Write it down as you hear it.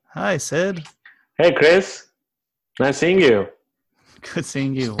Hi, Sid. Hey, Chris. Nice seeing you. Good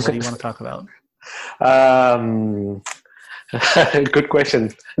seeing you. What do you want to talk about? Um, good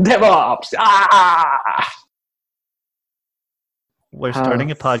question. DevOps. We're Uh,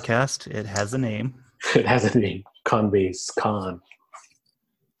 starting a podcast. It has a name. it has a name. Conway's Con.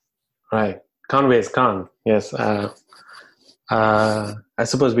 Right. Conway's Con. Yes. I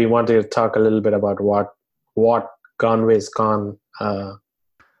suppose we want to talk a little bit about what Conway's Con,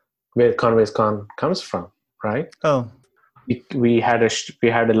 where Conway's Con comes from, right? Oh, We had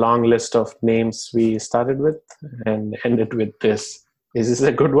a long list of names we started with and ended with this. Is this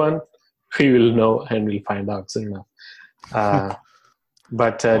a good one? We will know and we'll find out soon enough.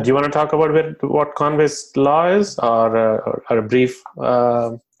 But do oh, you want to talk about what Conway's law is, or a brief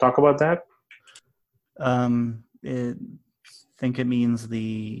talk about that? I think it means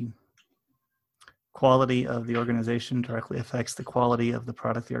the quality of the organization directly affects the quality of the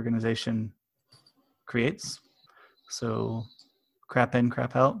product the organization creates. So, crap in,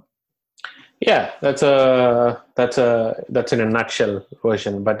 crap out. Yeah, that's in a nutshell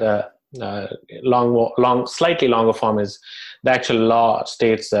version. But slightly longer form is the actual law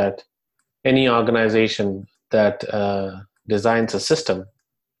states that any organization that designs a system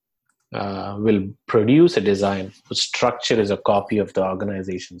will produce a design whose structure is a copy of the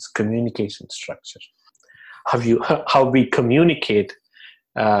organization's communication structure. How we communicate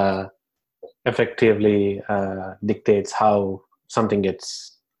uh, effectively dictates how something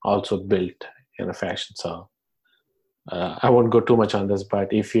gets also built in a fashion. So I won't go too much on this,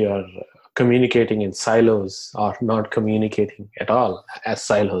 but if you are communicating in silos or not communicating at all as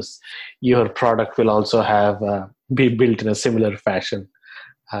silos, your product will also have be built in a similar fashion,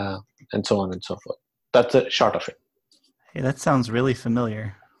 uh, and so on and so forth. That's a short of it. Hey, that sounds really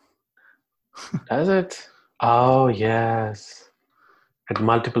familiar. Does it? Oh yes, at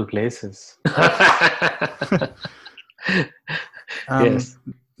multiple places. um, Yes.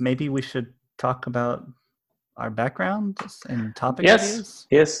 Maybe we should talk about our backgrounds and topic Yes. ideas.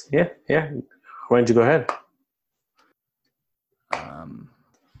 Yes. Yeah. Yeah. Why don't you go ahead? Um,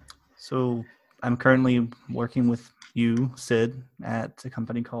 So I'm currently working with you, Sid, at a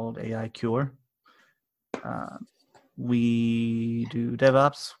company called AI Cure. Uh, we do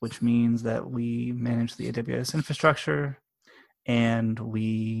DevOps, which means that we manage the AWS infrastructure and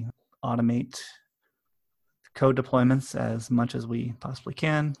we automate code deployments as much as we possibly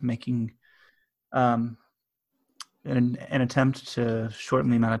can, making um, an attempt to shorten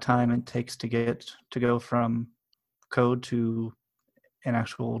the amount of time it takes to go from code to an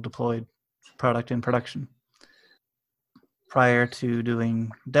actual deployed product in production. Prior to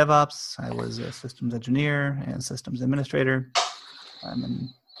doing DevOps, I was a systems engineer and systems administrator. I'm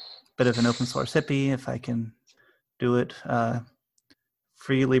a bit of an open source hippie. If I can do it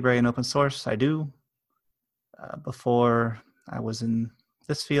free, libre, and open source, I do. Before I was in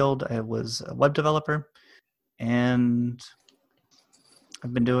this field, I was a web developer, and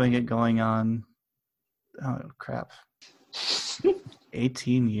I've been doing it going on,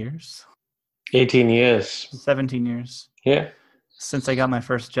 18 years, 18 years. 17 years Yeah. since I got my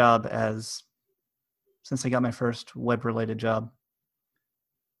first web related job.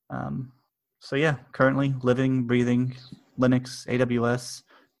 So yeah, currently living, breathing Linux, AWS,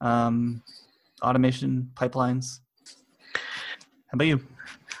 automation pipelines. How about you?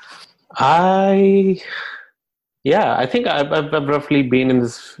 I I think I've roughly been in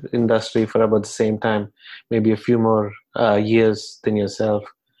this industry for about the same time, maybe a few more years than yourself.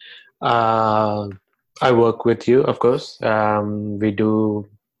 Uh, I work with you, of course. We do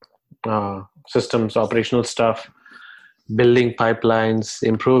systems operational stuff, building pipelines,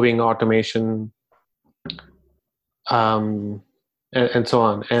 improving automation, um, and so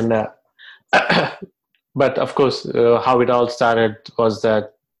on. And but of course, how it all started was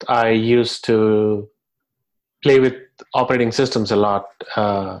that I used to play with operating systems a lot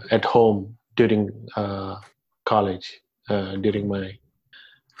at home during college, um,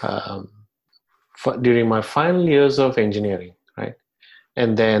 during my final years of engineering, right?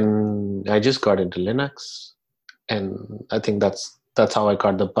 And then I just got into Linux, and I think that's how I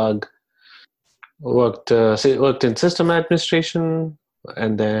got the bug. Worked in system administration,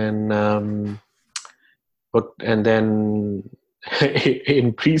 and then and then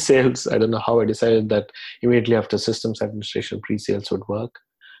in pre-sales. I don't know how I decided that immediately after systems administration, pre-sales would work,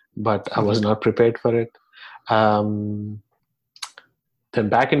 but I was not prepared for it. um, then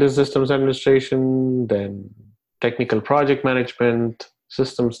back into systems administration, then technical project management,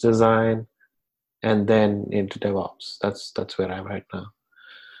 systems design, and then into DevOps. That's where I'm right now.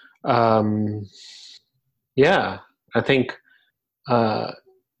 um, yeah, I think uh,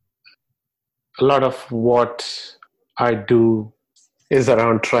 a lot of what I do is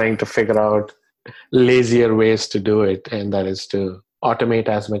around trying to figure out lazier ways to do it, and that is to automate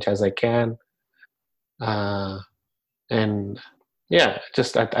as much as I can. And yeah,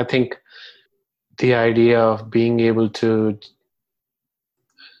 just I think the idea of being able to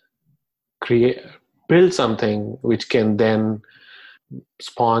build something which can then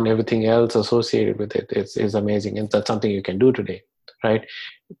spawn everything else associated with it is amazing, and that's something you can do today, right?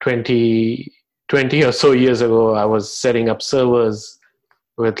 20 or so years ago, I was setting up servers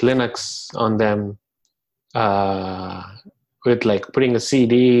with Linux on them, with like putting a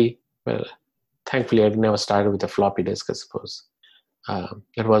CD. Well, thankfully, I never started with a floppy disk, I suppose.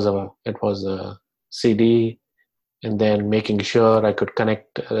 It was a CD, and then making sure I could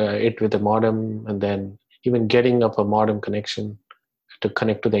connect it with a modem, and then even getting up a modem connection to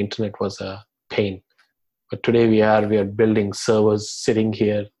connect to the internet was a pain. But today we are building servers sitting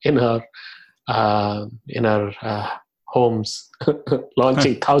here in our homes,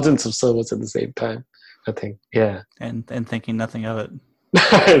 launching thousands of servers at the same time. I think, yeah, and thinking nothing of it.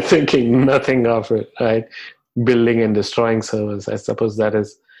 thinking nothing of it, right? Building and destroying servers. I suppose that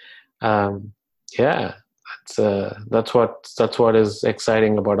is, yeah. That's what is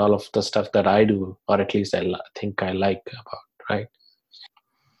exciting about all of the stuff that I do, or at least I think I like about, right?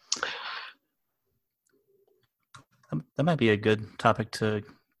 That might be a good topic to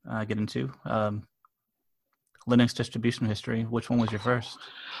get into. Linux distribution history. Which one was your first?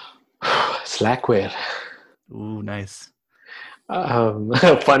 Slackware. Ooh, nice.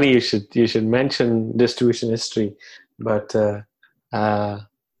 Funny you should mention distribution history, but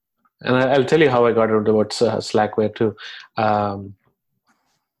and I'll tell you how I got into Slackware too.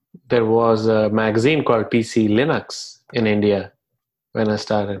 There was a magazine called PC Linux in India when I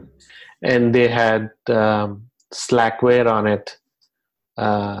started, and they had Slackware on it.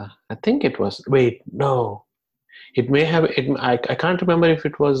 I think it was. Wait, no, it may have. I can't remember if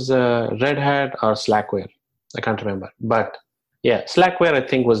it was Red Hat or Slackware. I can't remember, but yeah, Slackware I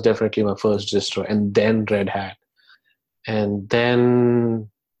think was definitely my first distro, and then Red Hat, and then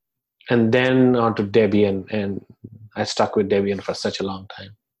onto Debian, and I stuck with Debian for such a long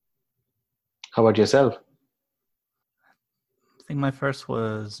time. How about yourself? I think my first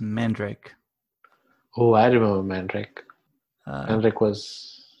was Mandrake. Oh, I remember Mandrake. Mandrake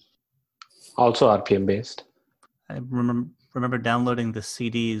was also RPM based. I remember downloading the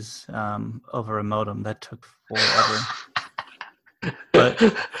CDs over a modem. That took forever. But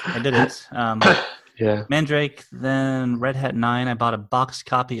I did it. Yeah. Mandrake, then Red Hat 9. I bought a boxed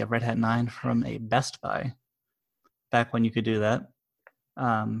copy of Red Hat 9 from a Best Buy back when you could do that.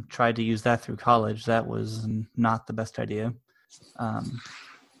 Tried to use that through college. That was not the best idea.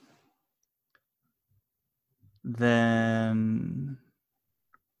 Then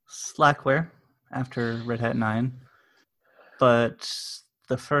Slackware after Red Hat 9. But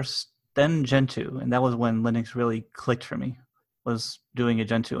then Gentoo, and that was when Linux really clicked for me, was doing a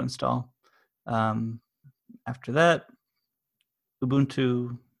Gentoo install. After that,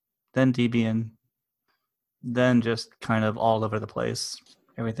 Ubuntu, then Debian, then just kind of all over the place.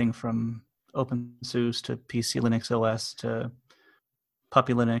 Everything from OpenSUSE to PC Linux OS to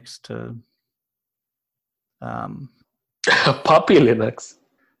Puppy Linux to Puppy Linux.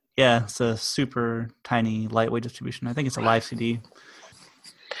 Yeah, it's a super tiny, lightweight distribution. I think it's a live CD.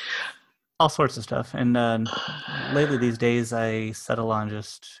 All sorts of stuff. And lately these days, I settle on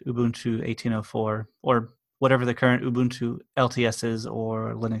just Ubuntu 18.04 or whatever the current Ubuntu LTS is,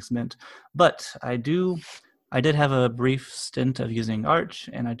 or Linux Mint. But I did have a brief stint of using Arch,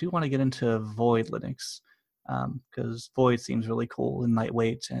 and I do want to get into Void Linux because Void seems really cool and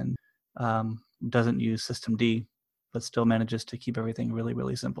lightweight and doesn't use systemd, but still manages to keep everything really,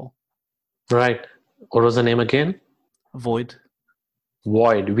 really simple. Right. What was the name again? Void.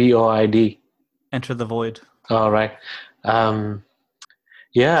 Void. VOID. Enter the void. All right.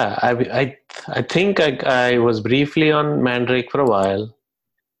 Yeah, I think I was briefly on Mandrake for a while.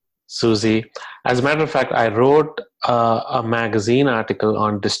 SUSE. As a matter of fact, I wrote a magazine article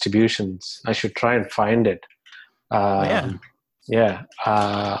on distributions. I should try and find it. Yeah. Yeah.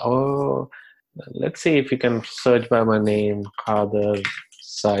 Let's see if you can search by my name, Qadir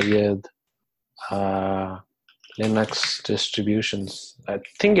Syed, Linux distributions. I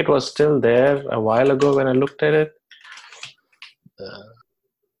think it was still there a while ago when I looked at it.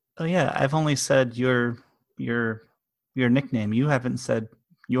 Oh yeah, I've only said your nickname. You haven't said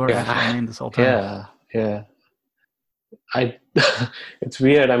your actual name this whole time. Yeah. It's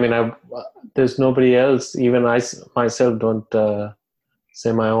weird. I mean, there's nobody else. Even I myself don't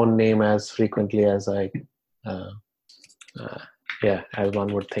say my own name as frequently as I Yeah, as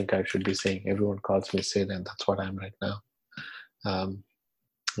one would think I should be saying. Everyone calls me Sid, and that's what I'm right now.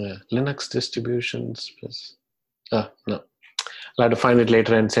 Yeah. Linux distributions. No. I'll have to find it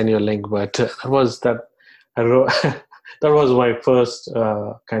later and send you a link. But that was that. I wrote. That was my first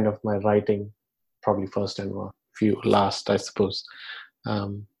kind of my writing, probably first and few last, I suppose. Yeah,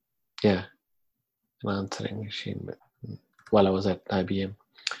 an answering machine. But while I was at IBM.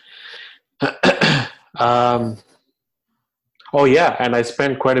 Oh yeah, and I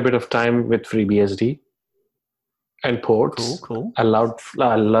spent quite a bit of time with FreeBSD and ports. Cool. I loved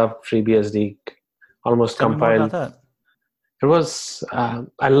FreeBSD. Almost Tell compiled. me more about that. It was.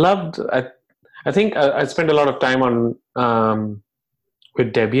 I loved. I think I spent a lot of time on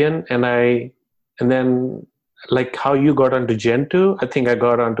with Debian, and then like how you got onto Gentoo. I think I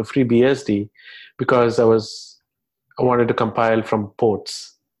got onto FreeBSD because I wanted to compile from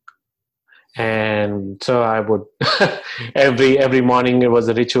ports. And so I would every morning it was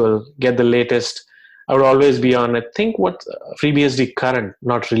a ritual, get the latest. I would always be on, I think, what FreeBSD current,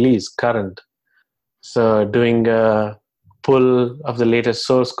 not release, current. So doing a pull of the latest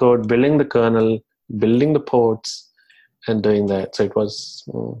source code, building the kernel, building the ports, and doing that. So it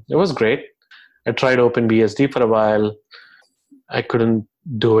was great. I tried OpenBSD for a while. I couldn't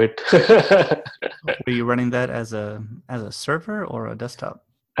do it. Were you running that as a server or a desktop?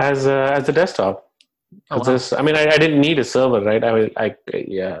 As a desktop. Oh, wow. I mean, I didn't need a server, right?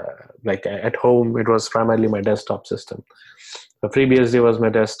 Like at home, it was primarily my desktop system. So FreeBSD was my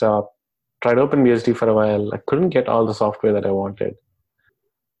desktop. Tried OpenBSD for a while. I couldn't get all the software that I wanted.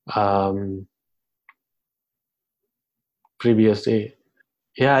 FreeBSD.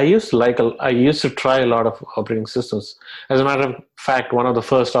 Yeah, I used to try a lot of operating systems. As a matter of fact, one of the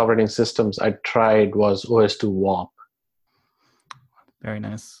first operating systems I tried was OS2 WAP. Very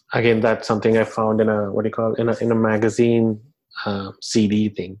nice. Again, that's something I found in a magazine CD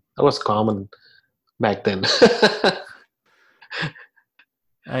thing. That was common back then.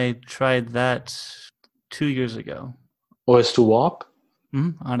 I tried that 2 years ago. OS2 WAP?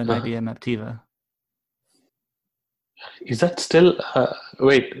 On an IBM Aptiva. Is that still...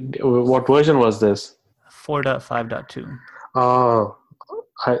 wait, what version was this? 4.5.2. Oh,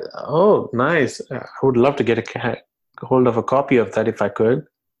 nice. I would love to get a hold of a copy of that if I can.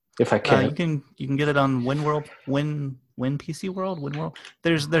 You can get it on WinWorld, WinPC World, WinWorld.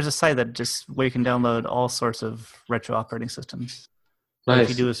 There's a site that where you can download all sorts of retro operating systems. Nice. If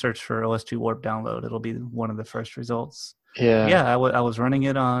you do a search for OS2 Warp download, it'll be one of the first results. Yeah. I was running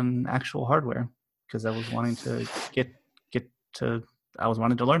it on actual hardware because I was wanting to I was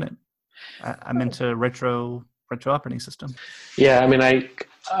wanting to learn it. I'm into retro operating system. Yeah, I mean, I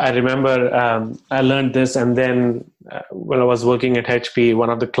remember I learned this, and then when I was working at HP,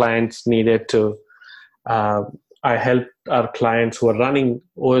 one of the clients needed to. I helped our clients who were running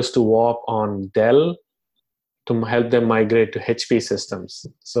OS2 WAP on Dell to help them migrate to HP systems.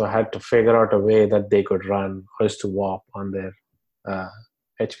 So I had to figure out a way that they could run OS2 WAP on their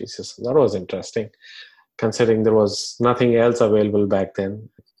HP system. That was interesting, considering there was nothing else available back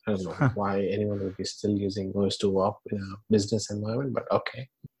then. I don't know why anyone would be still using OS2 WAP in a business environment, but okay.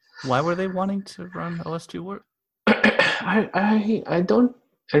 Why were they wanting to run OS2 WAP? I don't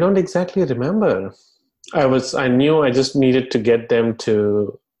exactly remember. I knew I just needed to get them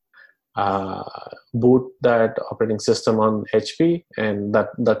to boot that operating system on HP, and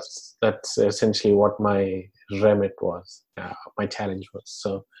that's essentially what my remit was. My challenge was.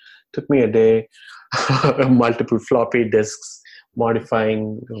 So it took me a day, multiple floppy disks,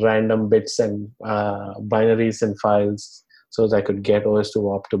 modifying random bits and binaries and files so that I could get OS2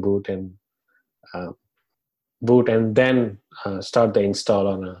 WAP to boot and then start the install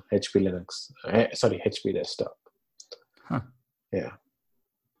on a HP Linux. HP desktop. Huh. Yeah.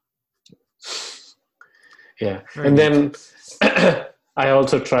 Yeah. Very and nice. Then I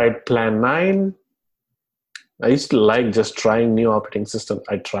also tried Plan 9. I used to like just trying new operating systems.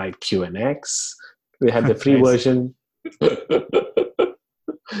 I tried QNX. They had the free version.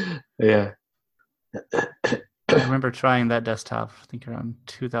 Yeah. I remember trying that desktop, I think around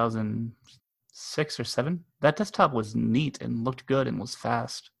 2006 or 7. That desktop was neat and looked good and was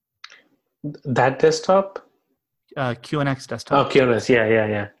fast. That desktop? QNX desktop. Oh, QNX.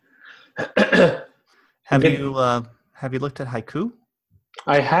 Yeah. Have you looked at Haiku?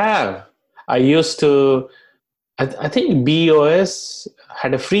 I have. I used to. I think BOS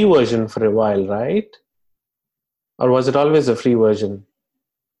had a free version for a while, right? Or was it always a free version?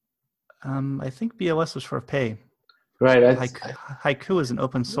 I think BOS was for pay. Right. Haiku is an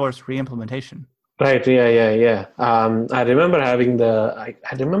open source re-implementation. Right. Yeah. I remember having I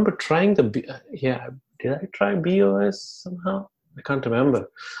remember trying Did I try BOS somehow? I can't remember.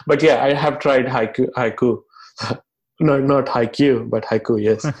 But yeah, I have tried Haiku. No, not Haiku, but Haiku,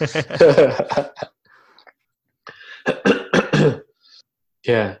 yes.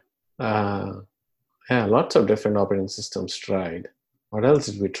 Yeah. Yeah, lots of different operating systems tried. What else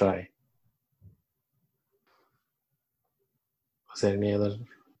did we try? Was there any other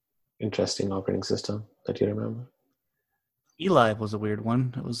interesting operating system that you remember? eLive was a weird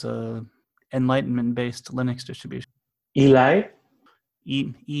one. It was a Enlightenment-based Linux distribution. Eli?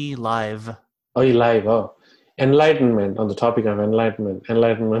 eLive. Oh, eLive. Oh, Enlightenment. On the topic of Enlightenment,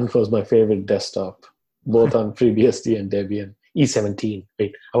 Enlightenment was my favorite desktop, both on FreeBSD and Debian. E17.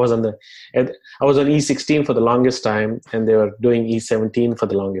 Wait, I was on E16 for the longest time, and they were doing E17 for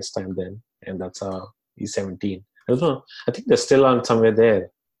the longest time then, and that's how E17. I don't know. I think they're still on somewhere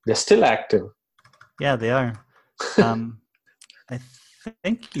there. They're still active. Yeah, they are. I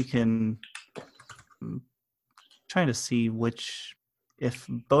think you can. I'm trying to see if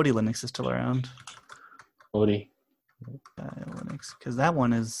Bodhi Linux is still around. Bodhi. Linux, because that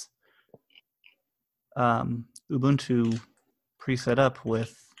one is Ubuntu pre-set up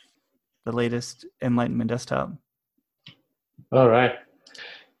with the latest Enlightenment desktop. All right.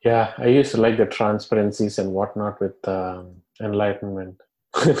 Yeah, I used to like the transparencies and whatnot with Enlightenment.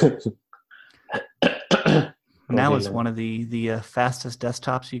 Now it's one of the fastest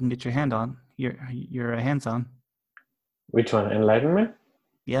desktops you can get your hands on. Which one? Enlightenment?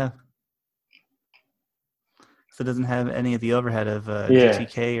 Yeah. So it doesn't have any of the overhead of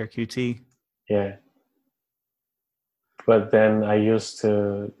GTK or Qt. Yeah. But then I used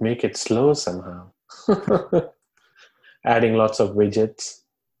to make it slow somehow. Adding lots of widgets.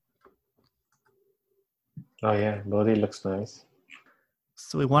 Oh yeah, Bodhi looks nice.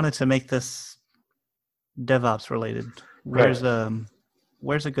 So we wanted to make this DevOps related. Where's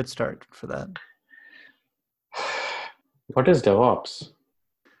a good start for that? What is DevOps?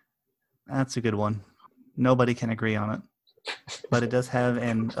 That's a good one. Nobody can agree on it, but it does have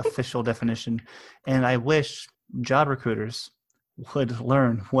an official definition. And I wish job recruiters would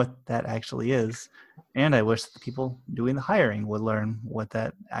learn what that actually is. And I wish the people doing the hiring would learn what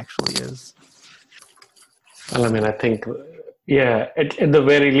that actually is. Well, I mean, I think, yeah, at the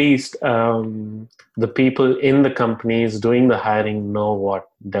very least, the people in the companies doing the hiring know what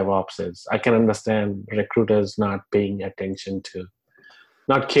DevOps is. I can understand recruiters not paying attention to,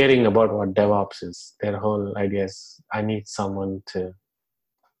 not caring about what DevOps is. Their whole idea is, I need someone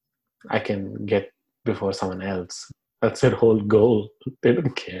I can get before someone else. That's their whole goal. They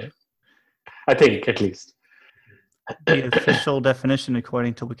don't care. I think, at least. The official definition,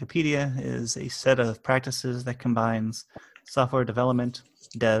 according to Wikipedia, is a set of practices that combines software development,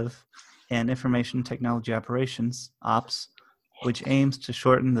 dev, and information technology operations, ops, which aims to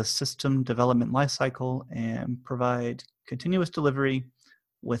shorten the system development lifecycle and provide continuous delivery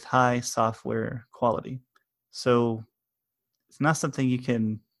with high software quality. So it's not something you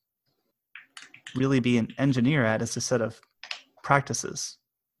can really be an engineer at. It's a set of practices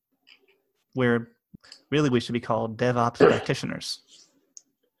where really we should be called DevOps practitioners.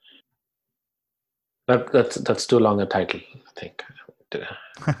 That's too long a title, I think.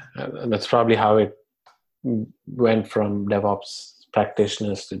 That's probably how it went from DevOps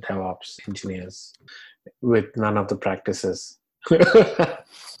practitioners to DevOps engineers with none of the practices.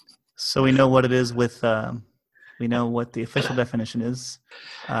 So we know what it is we know what the official definition is.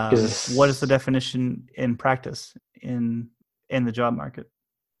 What is the definition in practice in the job market?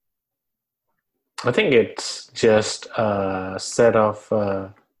 I think it's just a set of,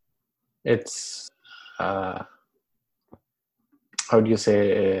 how do you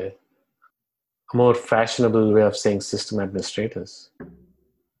say, a more fashionable way of saying system administrators.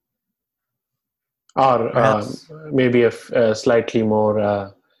 Or maybe a slightly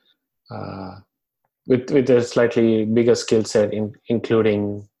more, with a slightly bigger skill set,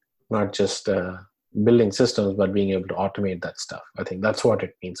 including not just building systems, but being able to automate that stuff. I think that's what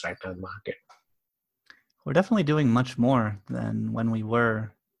it means right now in the market. We're definitely doing much more than when we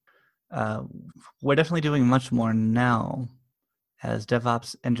were. We're definitely doing much more now as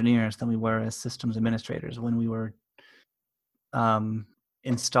DevOps engineers than we were as systems administrators when we were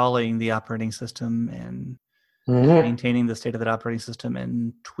installing the operating system and maintaining the state of that operating system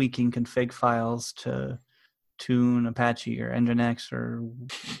and tweaking config files to tune Apache or Nginx or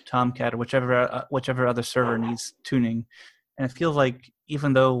Tomcat or whichever other server needs tuning. And it feels like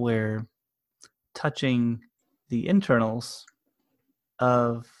even though we're touching the internals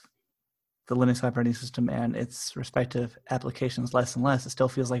of the Linux operating system and its respective applications less and less, it still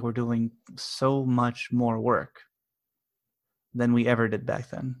feels like we're doing so much more work than we ever did back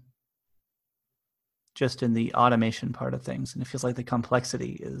then. just in the automation part of things. And it feels like the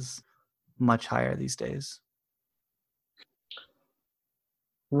complexity is much higher these days.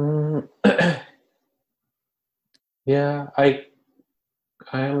 Yeah,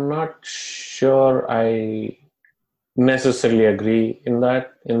 I'm not sure I necessarily agree in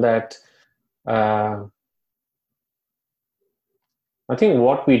that. Uh, I think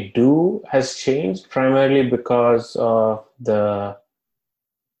what we do has changed primarily because of the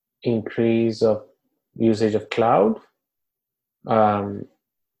increase of usage of cloud.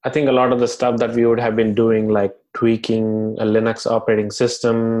 I think a lot of the stuff that we would have been doing, like tweaking a Linux operating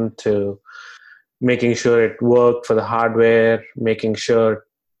system to making sure it worked for the hardware, making sure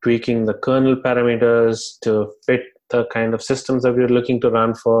tweaking the kernel parameters to fit the kind of systems that we're looking to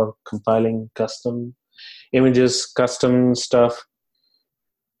run for, compiling custom images, custom stuff.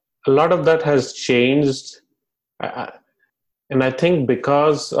 A lot of that has changed. And I think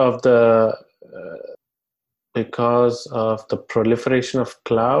because of the proliferation of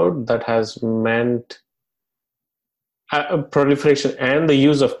cloud, that has meant proliferation and the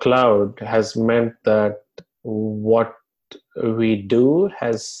use of cloud has meant that what we do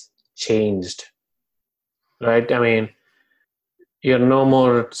has changed, right? I mean, you're no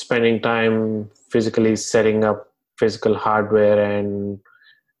more spending time physically setting up physical hardware and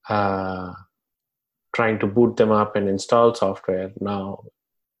trying to boot them up and install software. Now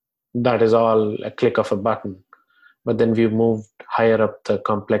that is all a click of a button, but then we've moved higher up the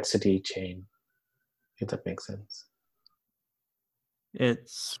complexity chain, if that makes sense.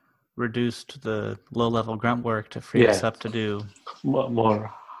 It's reduced the low-level grunt work to free us up to do more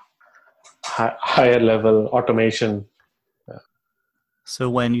higher level automation. So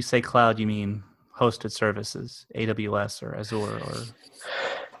when you say cloud, you mean hosted services, AWS or Azure or?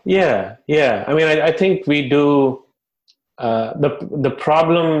 Yeah. I mean, I think we do. The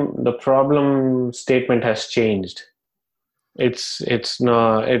problem statement has changed. It's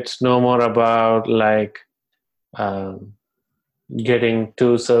no more about like getting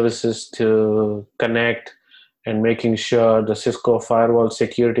two services to connect and making sure the Cisco firewall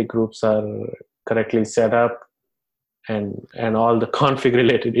security groups are correctly set up and all the config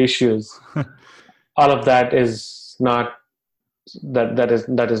related issues. All of that is not that is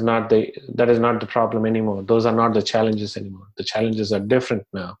not the problem anymore. Those are not the challenges anymore. The challenges are different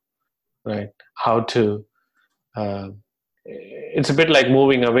now, right? How to it's a bit like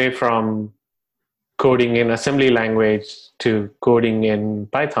moving away from coding in assembly language to coding in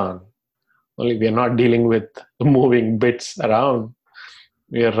Python. Only we are not dealing with moving bits around.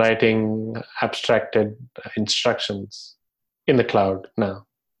 We are writing abstracted instructions in the cloud now.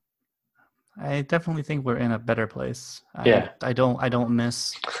 I definitely think we're in a better place. Yeah. I don't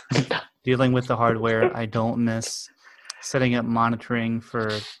miss dealing with the hardware. I don't miss setting up monitoring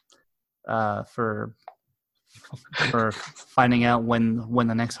for finding out when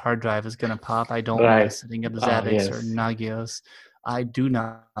the next hard drive is going to pop. I don't miss setting up Zabbix or Nagios. I do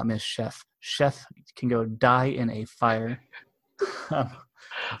not miss Chef. Chef can go die in a fire.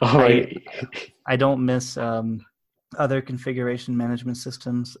 I don't miss other configuration management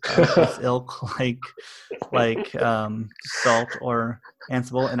systems with ilk like Salt or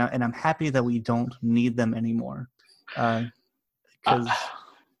Ansible, and I'm happy that we don't need them anymore. Because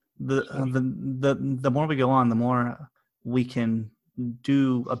the more we go on, the more we can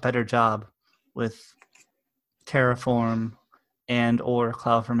do a better job with Terraform and or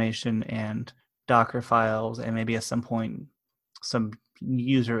CloudFormation and Docker files, and maybe at some point some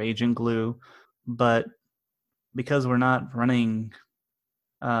user agent glue. But because we're not running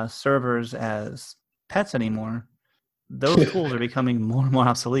servers as pets anymore, those tools are becoming more and more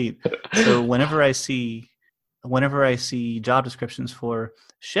obsolete. So whenever I see job descriptions for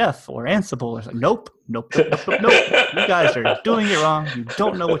Chef or Ansible, it's like, nope. You guys are doing it wrong. You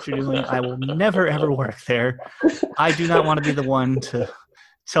don't know what you're doing. I will never, ever work there. I do not want to be the one to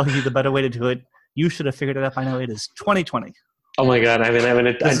tell you the better way to do it. You should have figured it out by now. It is 2020. Oh my God.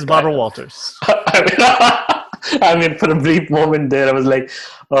 This is Barbara Walters. I mean, for a brief moment there, I was like,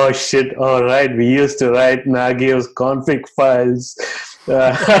 oh shit, all right. We used to write Nagios config files.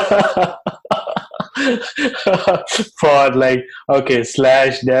 For like, okay,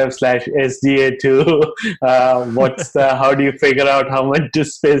 /dev/sda2 how do you figure out how much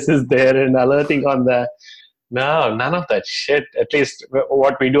disk space is there and alerting on that? No, none of that shit. At least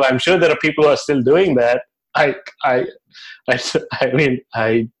what we do, I'm sure there are people who are still doing that. I mean,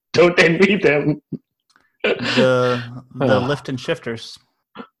 I don't envy them. The lift and shifters.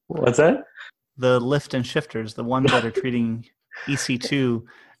 What's that? The lift and shifters, the ones that are treating EC2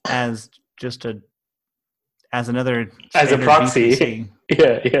 as just a as another as a standard proxy. VPC.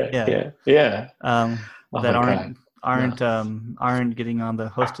 Yeah. Oh That my aren't getting on the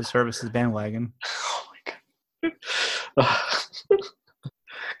hosted services bandwagon. Oh my God.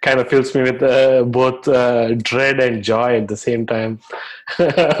 Kind of fills me with both dread and joy at the same time.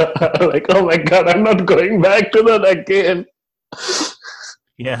 Like, oh my God, I'm not going back to that again.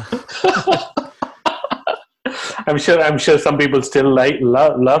 Yeah. I'm sure some people still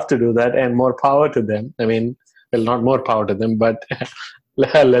love to do that, and more power to them. I mean, well, not more power to them, but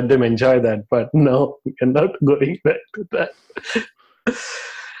let them enjoy that. But no, we're not going back to that.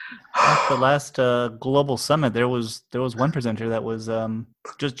 At the last global summit, there was one presenter that was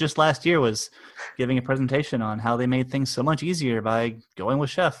just last year was giving a presentation on how they made things so much easier by going with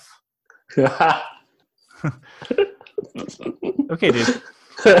Chef. Okay, dude.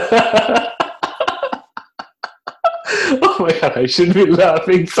 Oh my God, I should be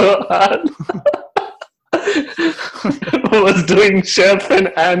laughing so hard. I was doing Chef and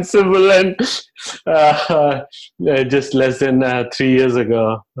Ansible and just less than 3 years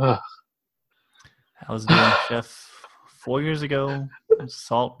ago. I was doing Chef 4 years ago,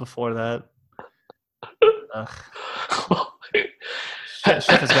 Salt before that. Chef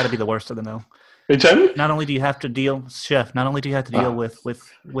has got to be the worst of them, though. Not only do you have to deal with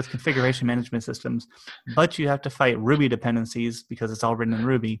configuration management systems, but you have to fight Ruby dependencies because it's all written in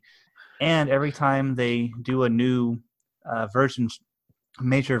Ruby. And every time they do a new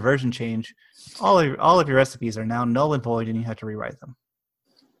major version change, all of your recipes are now null and void, and you have to rewrite them.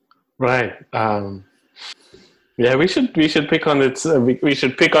 Right. Yeah, we should pick on this. We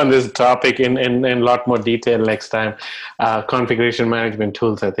should pick on this topic in a lot more detail next time. Configuration management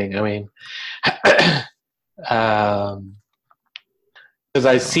tools, I think. I mean, because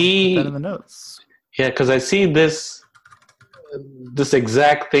I see put that in the notes. Yeah, because I see this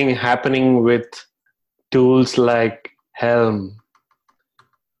exact thing happening with tools like Helm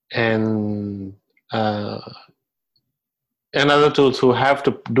and other tools who have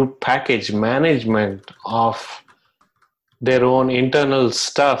to do package management of their own internal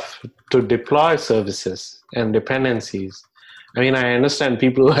stuff to deploy services and dependencies. I mean, I understand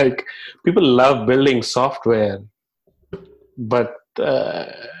people love building software, but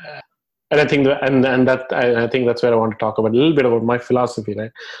and I think I think that's where I want to talk about a little bit about my philosophy.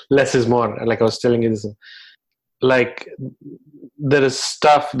 Right, less is more. Like I was telling you this, like there's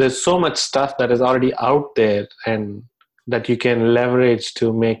so much stuff that is already out there and that you can leverage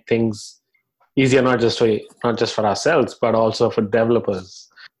to make things easier, not just for ourselves, but also for developers.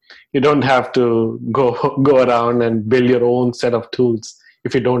 You don't have to go around and build your own set of tools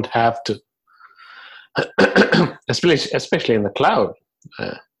if you don't have to, especially in the cloud.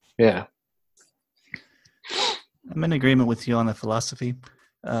 Yeah. I'm in agreement with you on the philosophy.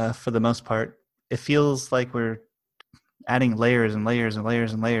 For the most part, it feels like we're adding layers and layers and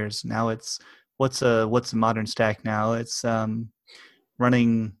layers and layers. Now it's what's a modern stack now? It's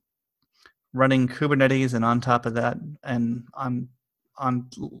running Kubernetes, and on top of that, and on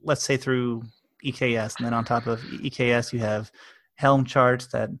let's say through EKS, and then on top of EKS you have Helm charts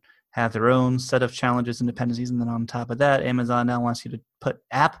that have their own set of challenges and dependencies, and then on top of that, Amazon now wants you to put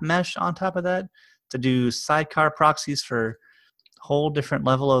app mesh on top of that to do sidecar proxies for a whole different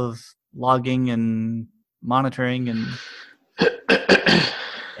level of logging and monitoring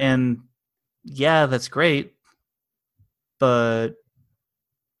and yeah, that's great, but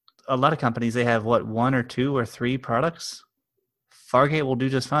a lot of companies, they have one or two or three products. Fargate will do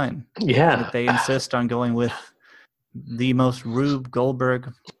just fine. Yeah. But they insist on going with the most Rube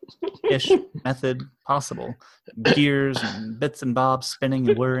Goldberg-ish method possible. Gears and bits and bobs spinning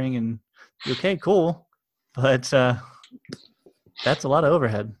and whirring, and okay, cool. But that's a lot of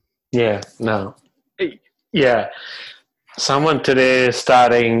overhead. Yeah, no. Yeah. Someone today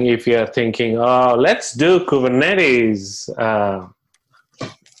starting, if you're thinking, oh, let's do Kubernetes,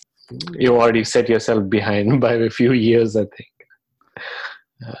 you already set yourself behind by a few years, I think.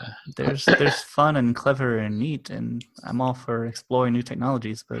 There's fun and clever and neat, and I'm all for exploring new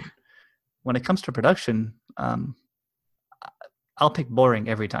technologies, but when it comes to production, I'll pick boring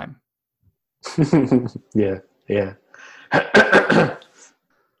every time. Yeah.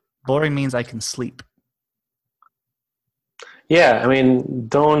 Boring means I can sleep. Yeah, I mean,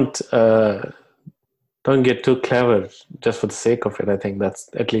 don't get too clever just for the sake of it. I think that's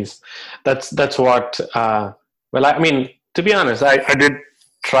what. Well, I mean, to be honest, I did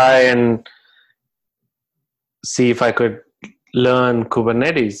try and see if I could learn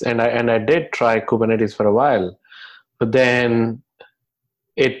Kubernetes, and I did try Kubernetes for a while, but then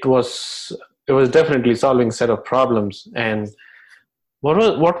it was definitely solving a set of problems, and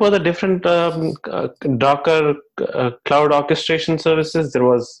what were the different Docker cloud orchestration services? There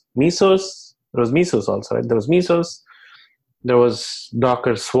was Mesos. There was Mesos also, right? There was Mesos. There was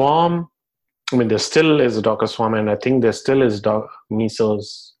Docker Swarm. I mean, there still is a Docker Swarm, and I think there still is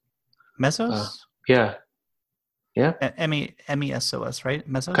Mesos. Mesos? Yeah. MESOS, right?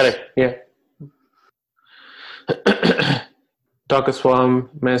 Mesos? Correct. Yeah. Docker Swarm,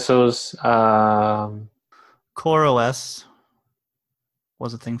 Mesos. CoreOS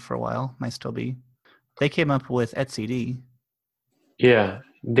was a thing for a while. Might still be. They came up with etcd. Yeah,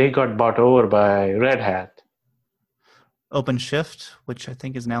 they got bought over by Red Hat. OpenShift, which I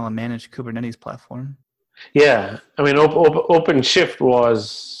think is now a managed Kubernetes platform. Yeah, I mean, OpenShift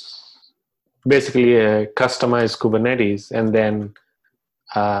was basically a customized Kubernetes, and then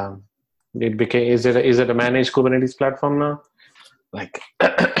it became. Is it a managed Kubernetes platform now? Like,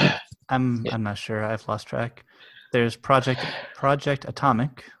 I'm not sure. I've lost track. There's Project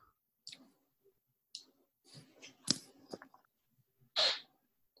Atomic.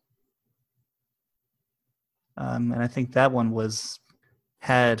 And I think that one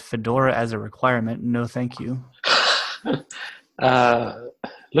had Fedora as a requirement. No, thank you. Looks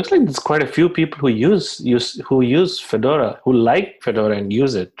like there's quite a few people who use Fedora, who like Fedora and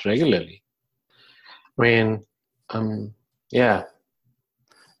use it regularly. I mean, yeah.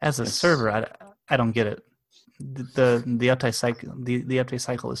 As a server, I don't get it. The update cycle the update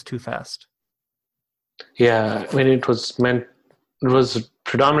cycle is too fast. Yeah, I mean, it was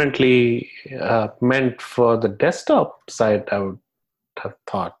predominantly meant for the desktop side, I would have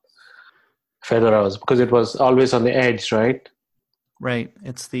thought. Fedora was, because it was always on the edge, right? Right.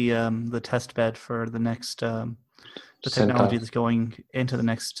 It's the test bed for the next the technology that's going into the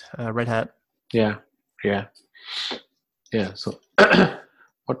next Red Hat. Yeah. So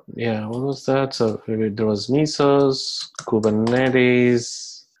what was that? So there was Mesos,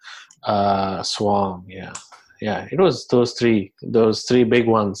 Kubernetes, Swarm. Yeah. It was those three big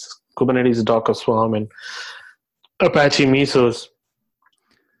ones: Kubernetes, Docker Swarm, and Apache Mesos.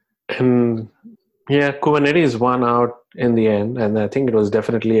 And yeah, Kubernetes won out in the end, and I think it was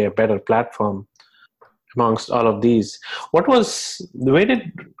definitely a better platform amongst all of these. Where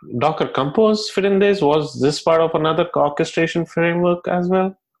did Docker Compose fit in this? Was this part of another orchestration framework as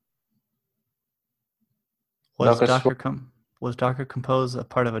well? Was Docker Compose a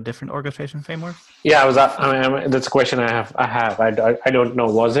part of a different orchestration framework? Yeah, that's a question I have. I don't know.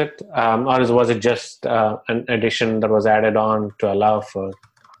 Was it, or was it just an addition that was added on to allow for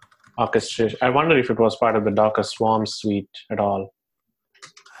orchestration? I wonder if it was part of the Docker Swarm suite at all.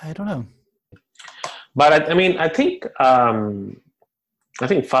 I don't know. But I think Fargate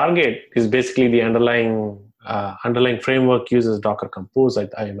is basically the underlying framework uses Docker Compose.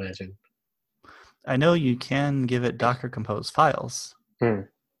 I imagine. I know you can give it Docker Compose files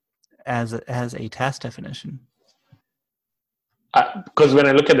as a task definition. Because when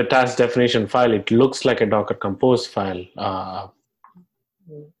I look at the task definition file, it looks like a Docker Compose file.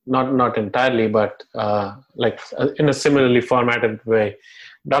 Not entirely, but like in a similarly formatted way.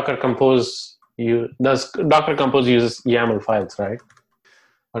 Docker Compose uses YAML files, right?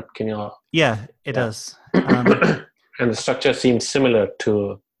 What can you? Yeah, it does. And the structure seems similar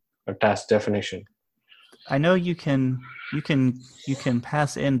to a task definition. I know you can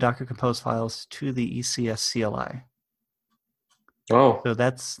pass in Docker Compose files to the ECS CLI. Oh, so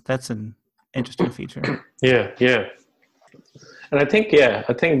that's an interesting feature. Yeah. And I think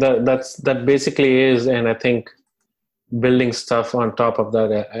that basically is, and I think building stuff on top of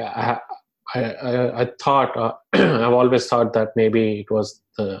that. I thought I've always thought that maybe it was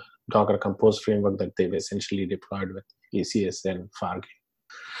the Docker Compose framework that they've essentially deployed with ECS and Fargate,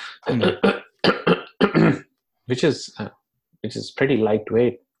 which is pretty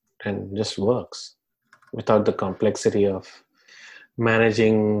lightweight and just works without the complexity of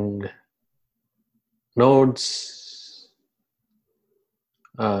managing nodes,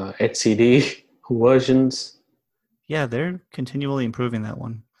 etcd versions. Yeah, they're continually improving that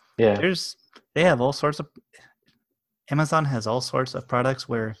one. Yeah, they have all sorts of. Amazon has all sorts of products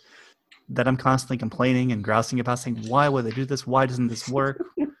that I'm constantly complaining and grousing about, saying, why would they do this? Why doesn't this work?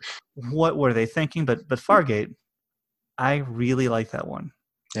 What were they thinking? But Fargate, I really like that one.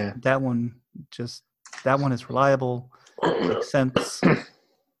 Yeah, that one is reliable, makes sense,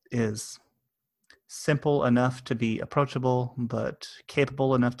 is simple enough to be approachable, but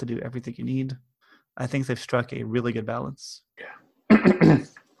capable enough to do everything you need. I think they've struck a really good balance.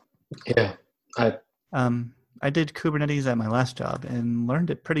 Yeah. I did Kubernetes at my last job and learned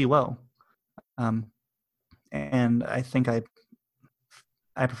it pretty well. And I think I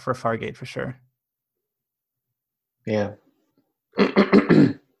prefer Fargate for sure. Yeah.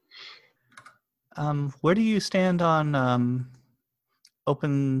 Where do you stand on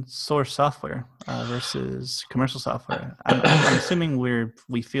open source software versus commercial software? I'm assuming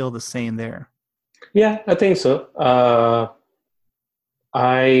we feel the same there. Yeah, I think so.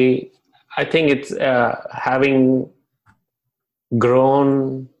 I think it's having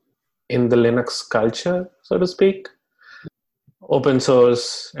grown in the Linux culture, so to speak. Open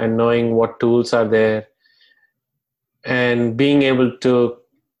source and knowing what tools are there and being able to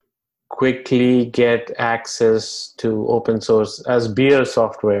quickly get access to open source as beer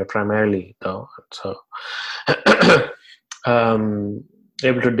software primarily, though. So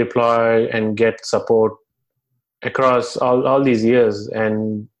able to deploy and get support across all these years,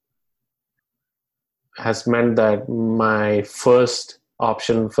 and has meant that my first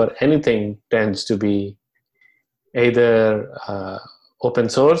option for anything tends to be either open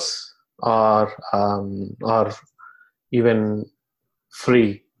source or even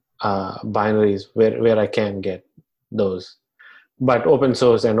free binaries where I can get those. But open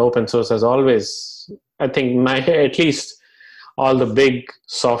source has always, I think, at least all the big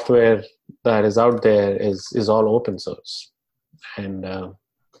software that is out there is all open source. And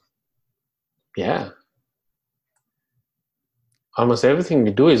yeah, almost everything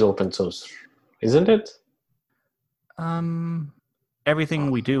we do is open source, isn't it? Everything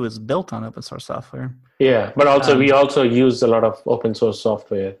we do is built on open source software. Yeah, but also we also use a lot of open source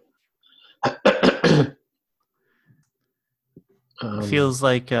software. It feels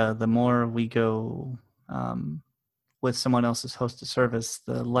like the more we go with someone else's hosted service,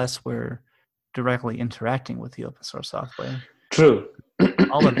 the less we're directly interacting with the open source software. True.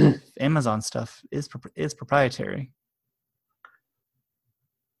 All of Amazon stuff is proprietary,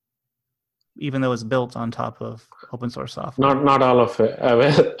 even though it's built on top of open source software. Not all of it.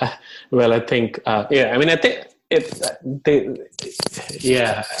 Well, I think yeah. I mean, I think they've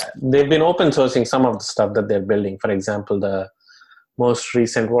been open sourcing some of the stuff that they're building. For example, the most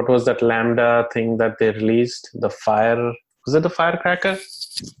recent, what was that Lambda thing that they released? Was it the Firecracker?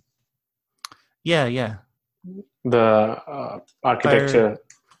 Yeah. The architecture.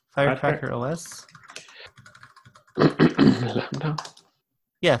 Firecracker OS? Lambda?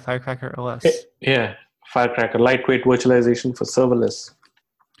 Yeah, Firecracker OS. Yeah, Firecracker, lightweight virtualization for serverless.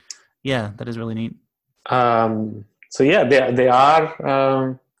 Yeah, that is really neat. So yeah, they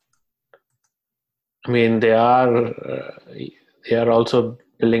are. I mean, they are also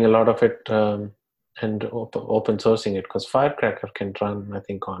building a lot of it and open sourcing it, because Firecracker can run, I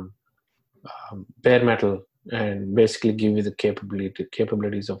think, on bare metal and basically give you the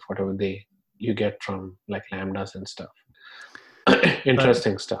capabilities of whatever you get from like Lambdas and stuff.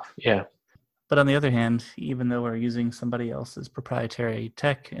 Interesting stuff. Yeah. But on the other hand, even though we're using somebody else's proprietary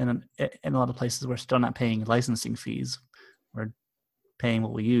tech, in a lot of places we're still not paying licensing fees. We're paying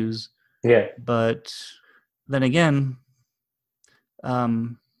what we use. Yeah. But then again,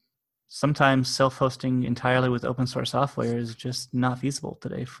 sometimes self-hosting entirely with open source software is just not feasible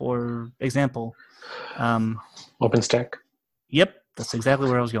today. For example, OpenStack. Yep, that's exactly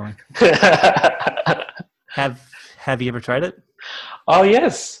where I was going. Have you ever tried it? Oh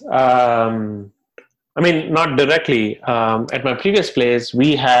yes. I mean, not directly. At my previous place,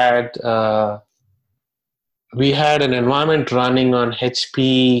 we had an environment running on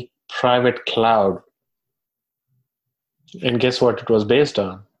HP private cloud, and guess what it was based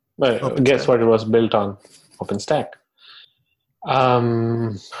on? Well, guess what it was built on? OpenStack.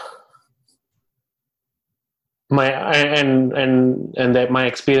 My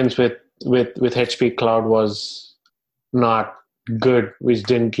experience with HP Cloud was not good, which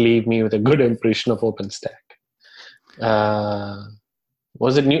didn't leave me with a good impression of OpenStack.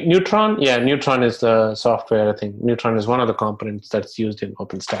 Was it Neutron? Yeah, Neutron is the software. I think Neutron is one of the components that's used in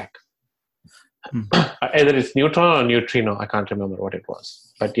OpenStack. Either it's Neutron or Neutrino. I can't remember what it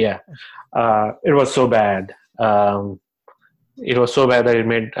was, but yeah, it was so bad. It was so bad that it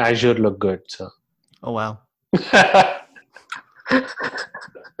made Azure look good. So. Oh wow.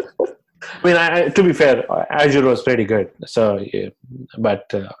 I mean, to be fair, Azure was pretty good. So, yeah,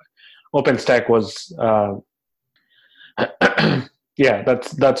 but OpenStack was, yeah,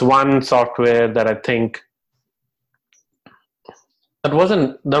 that's one software that I think that was.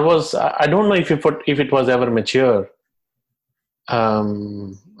 I don't know if it was ever mature. I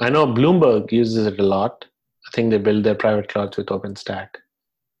know Bloomberg uses it a lot. I think they build their private clouds with OpenStack.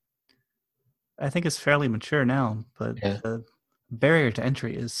 I think it's fairly mature now, but the barrier to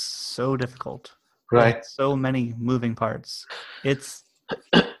entry is so difficult. Right. So many moving parts. It's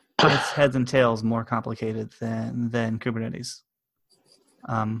heads and tails more complicated than Kubernetes.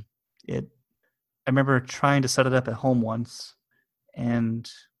 I remember trying to set it up at home once, And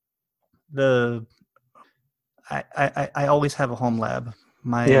I always have a home lab.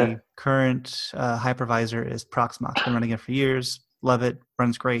 My current hypervisor is Proxmox. Been running it for years. Love it.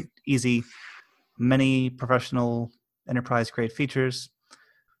 Runs great. Easy. Many professional enterprise-grade features.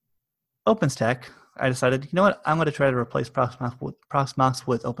 OpenStack, I decided, you know what? I'm going to try to replace Proxmox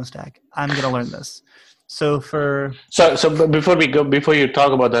with OpenStack. I'm going to learn this. So before you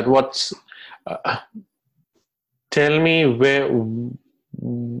talk about that, tell me where,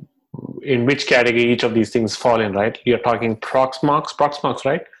 in which category each of these things fall in, right? You're talking Proxmox,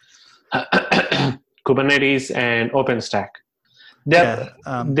 right? Kubernetes and OpenStack.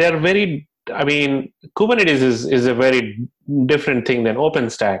 They're very, I mean, Kubernetes is a very different thing than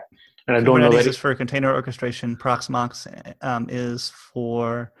OpenStack. And I don't know. Kubernetes is for container orchestration. Proxmox is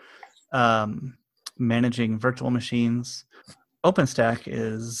for managing virtual machines. OpenStack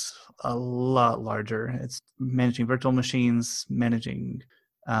is a lot larger. It's managing virtual machines, managing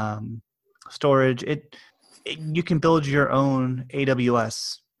storage. You can build your own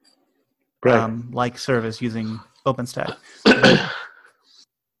AWS like service using OpenStack.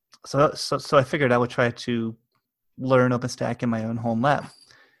 So I figured I would try to learn OpenStack in my own home lab.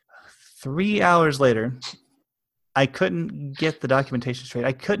 3 hours later, I couldn't get the documentation straight.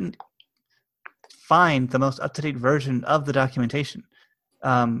 I couldn't find the most up-to-date version of the documentation.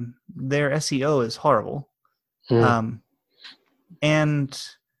 Their SEO is horrible. And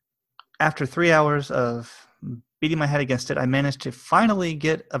after 3 hours of beating my head against it, I managed to finally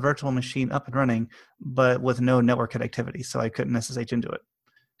get a virtual machine up and running, but with no network connectivity, so I couldn't SSH into it.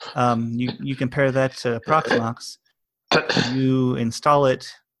 You compare that to Proxmox. You install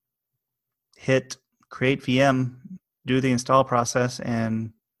it, hit create VM, do the install process,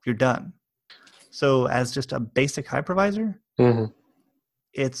 and you're done. So as just a basic hypervisor,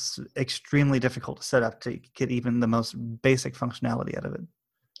 it's extremely difficult to set up to get even the most basic functionality out of it.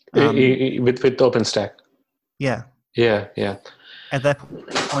 With OpenStack. Yeah. At that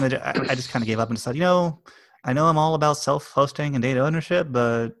point, I just kind of gave up and decided, I know I'm all about self-hosting and data ownership,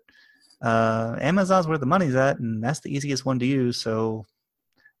 but Amazon's where the money's at, and that's the easiest one to use, so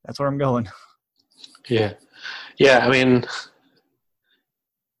that's where I'm going. Yeah. I mean,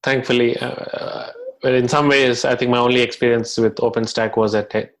 thankfully, but in some ways, I think my only experience with OpenStack was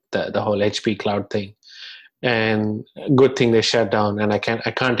at the whole HP cloud thing, and good thing they shut down. And I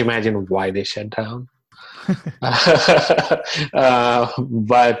can't imagine why they shut down,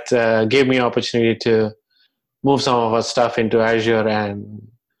 but gave me opportunity to move some of our stuff into Azure, and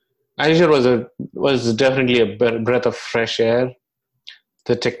Azure was definitely a breath of fresh air.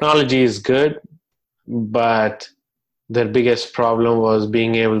 The technology is good, but their biggest problem was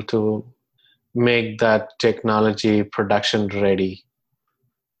being able to make that technology production ready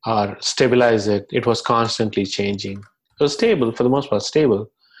or stabilize it. It was constantly changing. It was stable, for the most part,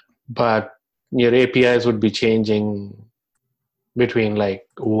 stable, but your APIs would be changing between like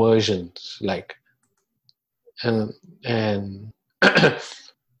versions, and that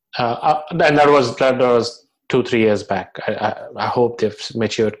was 2-3 years back. I hope they've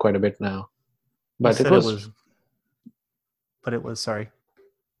matured quite a bit now. But it was sorry.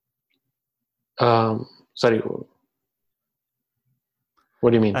 Sorry. What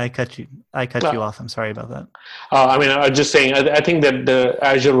do you mean? I cut you off. I'm sorry about that. I mean, I was just saying. I think that the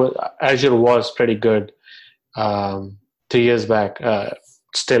Azure was pretty good 3 years back.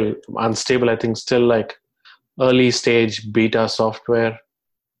 Still unstable. I think still like early stage beta software.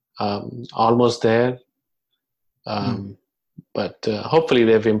 Almost there. But hopefully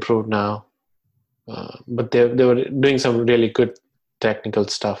they've improved now. But they were doing some really good technical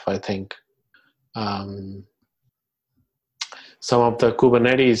stuff, I think. Some of the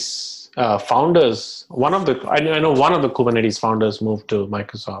Kubernetes founders, I know one of the Kubernetes founders moved to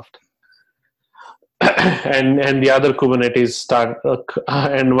Microsoft, and the other Kubernetes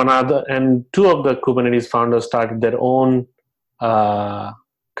and two of the Kubernetes founders started their own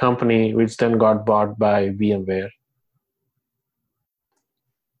company, which then got bought by VMware.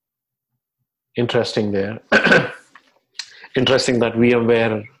 Interesting there. Interesting that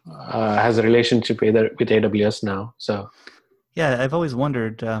VMware has a relationship with AWS now. So, yeah, I've always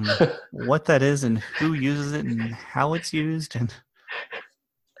wondered what that is and who uses it and how it's used. And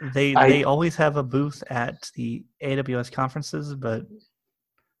they always have a booth at the AWS conferences, but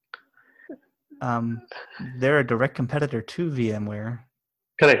they're a direct competitor to VMware.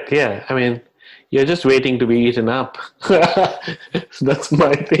 Correct. Yeah. I mean, you're just waiting to be eaten up. That's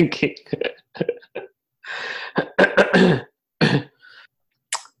my thinking.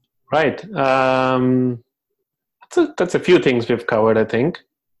 Right. That's a few things we've covered, I think.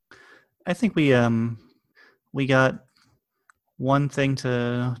 I think we got one thing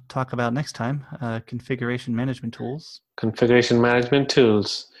to talk about next time, configuration management tools. Configuration management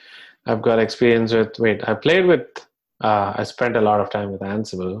tools. I've got experience with, I spent a lot of time with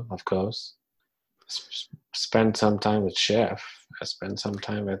Ansible, of course. Spent some time with Chef. I spent some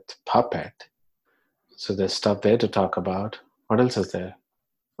time with Puppet. So there's stuff there to talk about. What else is there?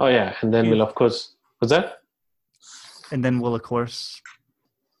 Oh yeah, and then we'll of course, what's that? And then we'll of course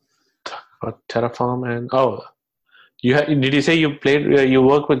talk about Terraform and did you say you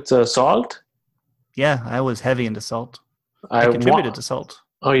work with Salt? Yeah, I was heavy into Salt. I contributed to Salt.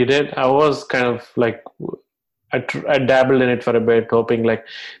 Oh, you did? I was kind of like, I dabbled in it for a bit, hoping like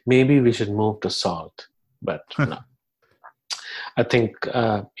maybe we should move to Salt, but no. I think we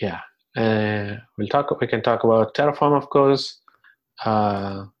can talk about Terraform, of course.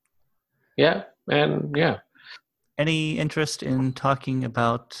 Any interest in talking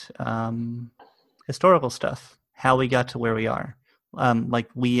about historical stuff, how we got to where we are, like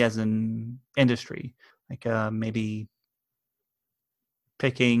we as an industry, like maybe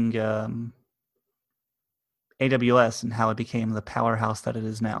picking AWS and how it became the powerhouse that it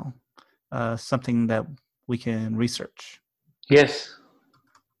is now, something that we can research. Yes,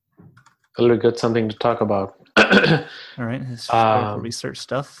 it'll be good, something to talk about. All right, historical research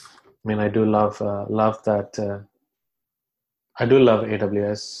stuff. I mean, I do love that. I do love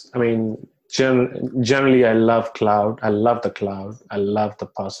AWS. I mean, generally, I love cloud. I love the cloud. I love the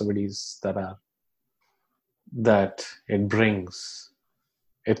possibilities that it brings.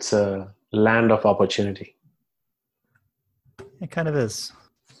 It's a land of opportunity. It kind of is.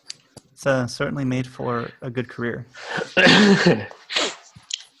 It's certainly made for a good career.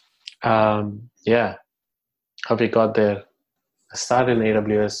 Yeah. How we got there. I started in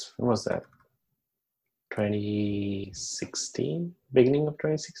AWS. When was that? 2016? Beginning of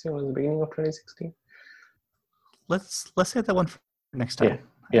 2016? Was it the beginning of 2016? Let's hit that one for next time.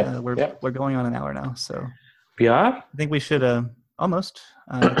 Yeah. We're going on an hour now, so we are. I think we should almost.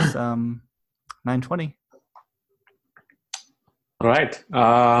 It's 9:20. All right.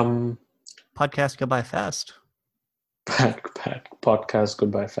 Podcast goodbye fast. Podcast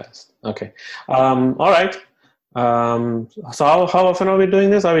goodbye fast. Okay. All right. So how often are we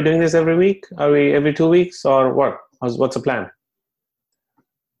doing this? Are we doing this every week? Are we every 2 weeks, or what? What's the plan?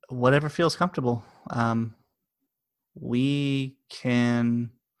 Whatever feels comfortable. We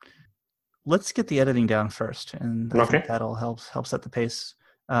can. Let's get the editing down first, and I think that'll help set the pace.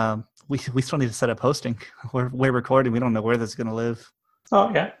 We still need to set up hosting. We're recording. We don't know where this is going to live. Oh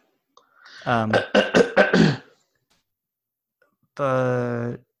yeah.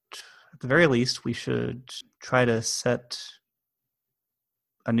 But at the very least, we should try to set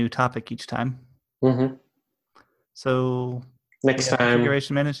a new topic each time. Mm-hmm. So next time, we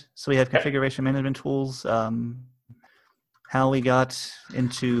have configuration management tools. How we got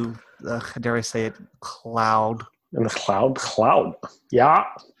into dare I say it, cloud. In the cloud. Yeah.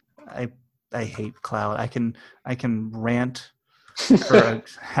 I hate cloud. I can rant for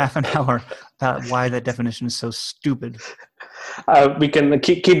half an hour about why that definition is so stupid. We can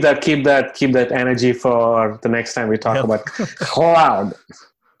keep that energy for the next time we talk about cloud.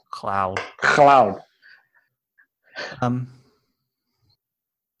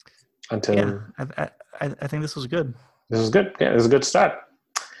 Until I think this was good. This was good. Yeah, it was a good start.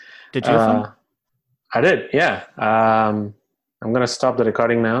 Did you have fun? I did. Yeah. I'm gonna stop the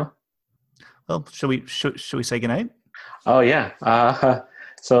recording now. Well, should we say goodnight? Oh yeah.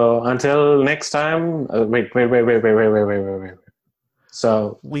 So until next time. Wait.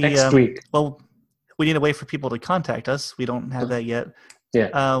 So next week. Well, we need a way for people to contact us. We don't have that yet.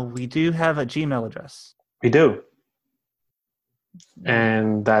 Yeah. We do have a Gmail address. We do.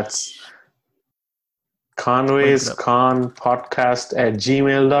 And that's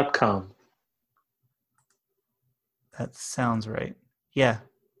conwaysconpodcast@gmail.com. That sounds right. Yeah.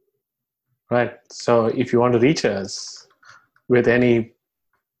 Right. So if you want to reach us with any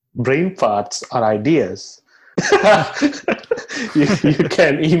brain farts or ideas, you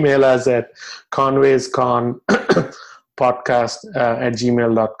can email us at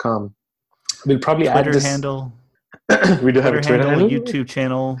conwaysconpodcast@gmail.com. We'll probably Twitter add this handle. We do have a Twitter handle, YouTube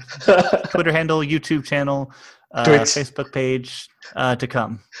channel, Twitter handle, YouTube channel, Facebook page to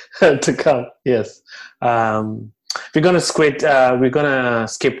come. To come, yes. We're gonna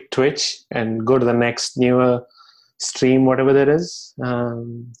skip Twitch and go to the next newer stream, whatever that is,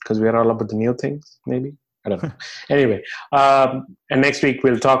 because we are all about the new things. Maybe I don't know. Anyway, and next week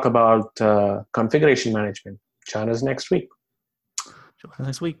we'll talk about configuration management. Join us next week.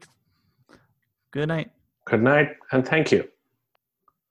 Good night. Good night, and thank you.